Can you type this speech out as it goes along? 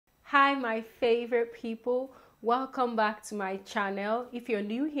Hi my favorite people, welcome back to my channel. If you're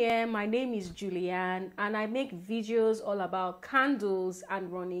new here, my name is Julianne and I make videos all about candles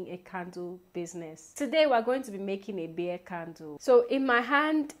and running a candle business. Today we're going to be making a bear candle. So in my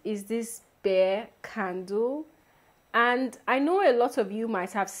hand is this bear candle, and I know a lot of you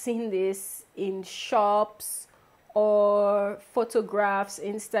might have seen this in shops or photographs,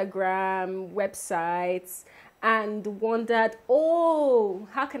 Instagram, websites, and wondered, oh,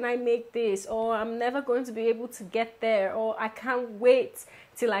 how can I make this? Or I'm never going to be able to get there, or I can't wait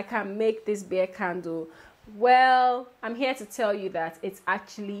till I can make this bear candle. Well, I'm here to tell you that it's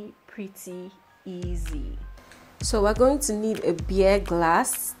actually pretty easy. So we're going to need a beer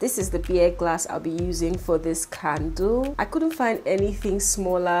glass. This is the beer glass I'll be using for this candle. I couldn't find anything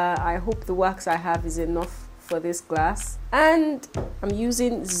smaller. I hope the wax I have is enough for this glass, and I'm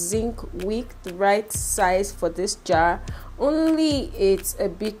using zinc wick, the right size for this jar, only it's a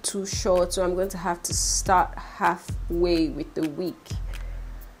bit too short, so I'm going to have to start halfway with the wick.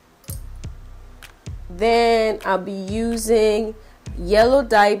 Then I'll be using yellow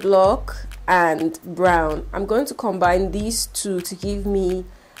dye block and brown. I'm going to combine these two to give me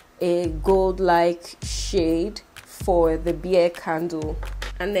a gold-like shade for the beer candle.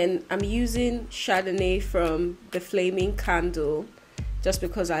 And then I'm using Chardonnay from the Flaming Candle just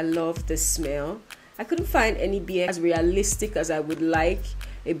because I love the smell. I couldn't find any beer as realistic as I would like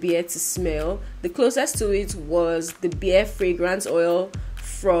a beer to smell. The closest to it was the beer fragrance oil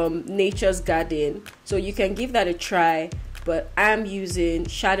from Nature's Garden. So you can give that a try, but I'm using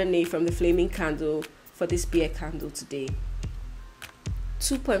Chardonnay from the Flaming Candle for this beer candle today.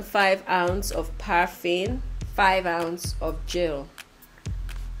 2.5 ounce of paraffin, 5 ounce of gel.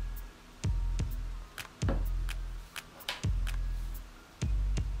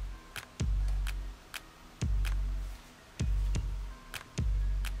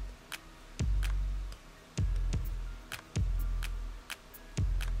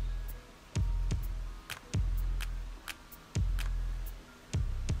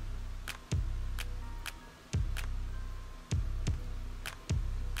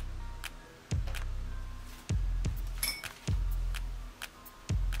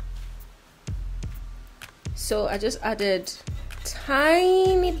 So I just added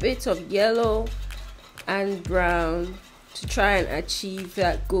tiny bits of yellow and brown to try and achieve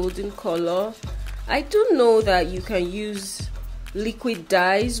that golden color. I do know that you can use liquid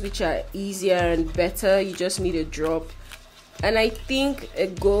dyes, which are easier and better. You just need a drop. And I think a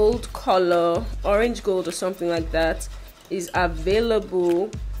gold color, orange gold or something like that, is available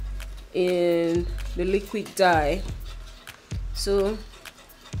in the liquid dye. So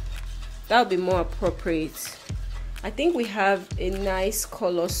that would be more appropriate. I think we have a nice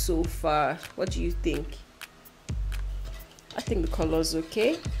color so far. What do you think? I think the color's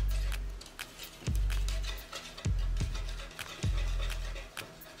okay.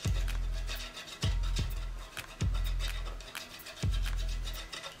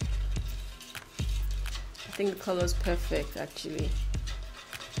 I think the color's perfect actually.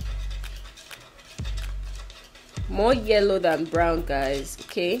 More yellow than brown, guys,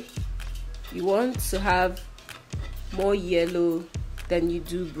 okay? You want to have more yellow than you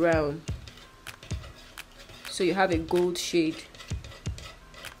do brown, so you have a gold shade.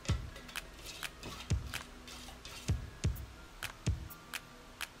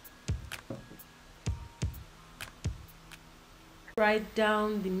 Right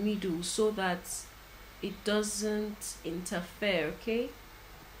down the middle so that it doesn't interfere, okay,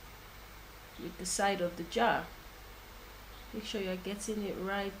 with the side of the jar. Make sure you're getting it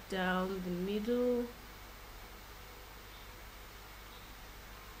right down the middle.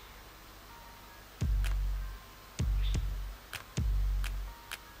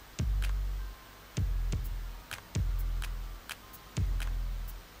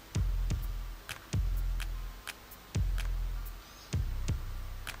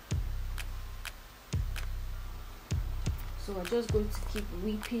 So we're just going to keep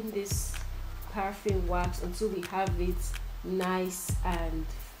whipping this paraffin wax until we have it nice and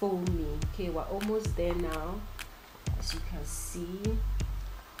foamy. Okay, we're almost there now. As you can see,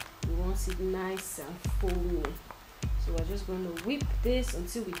 we want it nice and foamy. So we're just going to whip this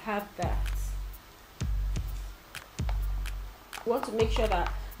until we have that. You want to make sure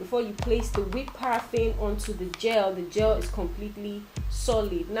that before you place the whipped paraffin onto the gel is completely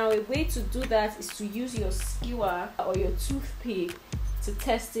solid. Now a way to do that is to use your skewer or your toothpick to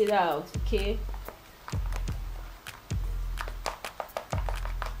test it out, okay?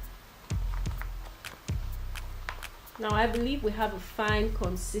 Now I believe we have a fine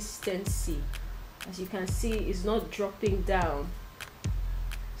consistency. As you can see, it's not dropping down.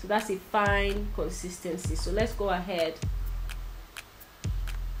 So that's a fine consistency. So let's go ahead,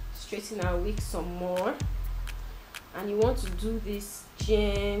 straighten our wig some more, and you want to do this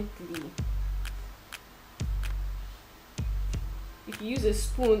gently. If you use a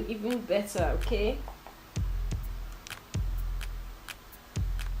spoon, even better, okay?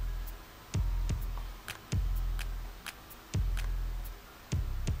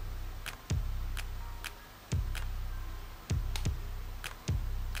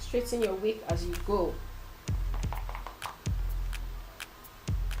 Straighten your wig as you go.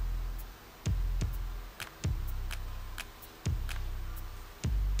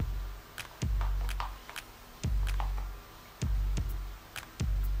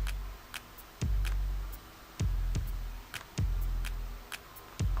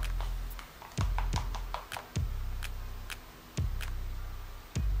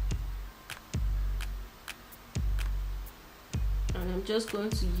 And I'm just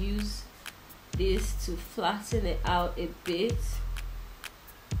going to use this to flatten it out a bit.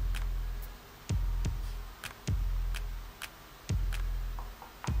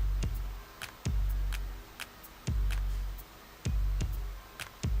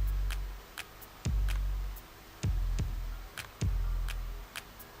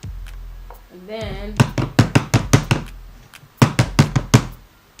 And then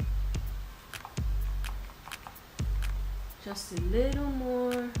just a little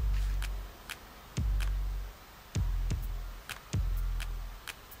more.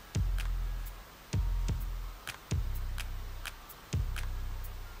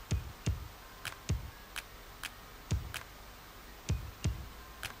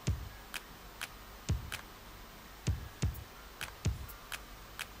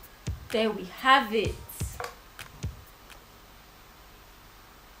 There we have it.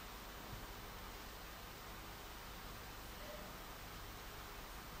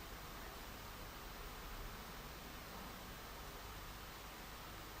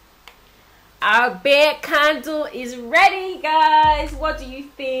 Our bear candle is ready, guys. What do you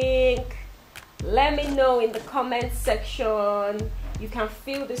think? Let me know in the comment section. You can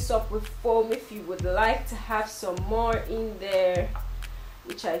fill this up with foam if you would like to have some more in there,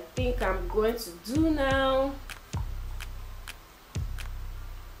 which I think I'm going to do now.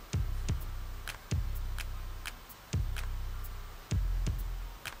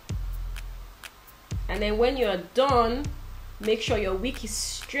 And then when you're done, make sure your wig is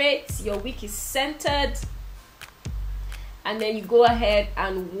straight, your wig is centered, and then you go ahead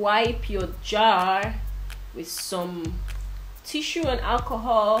and wipe your jar with some tissue and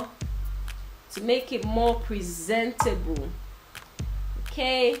alcohol to make it more presentable.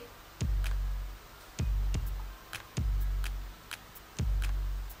 Okay.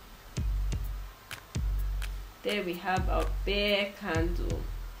 There we have our bear candle.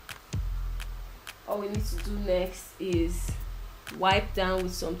 All we need to do next is wipe down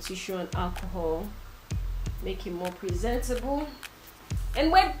with some tissue and alcohol, make it more presentable, and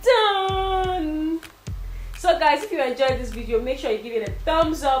we're done. So guys, if you enjoyed this video, make sure you give it a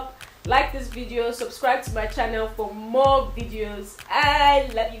thumbs up, like this video, subscribe to my channel for more videos. I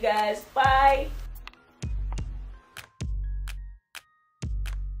love you guys. Bye.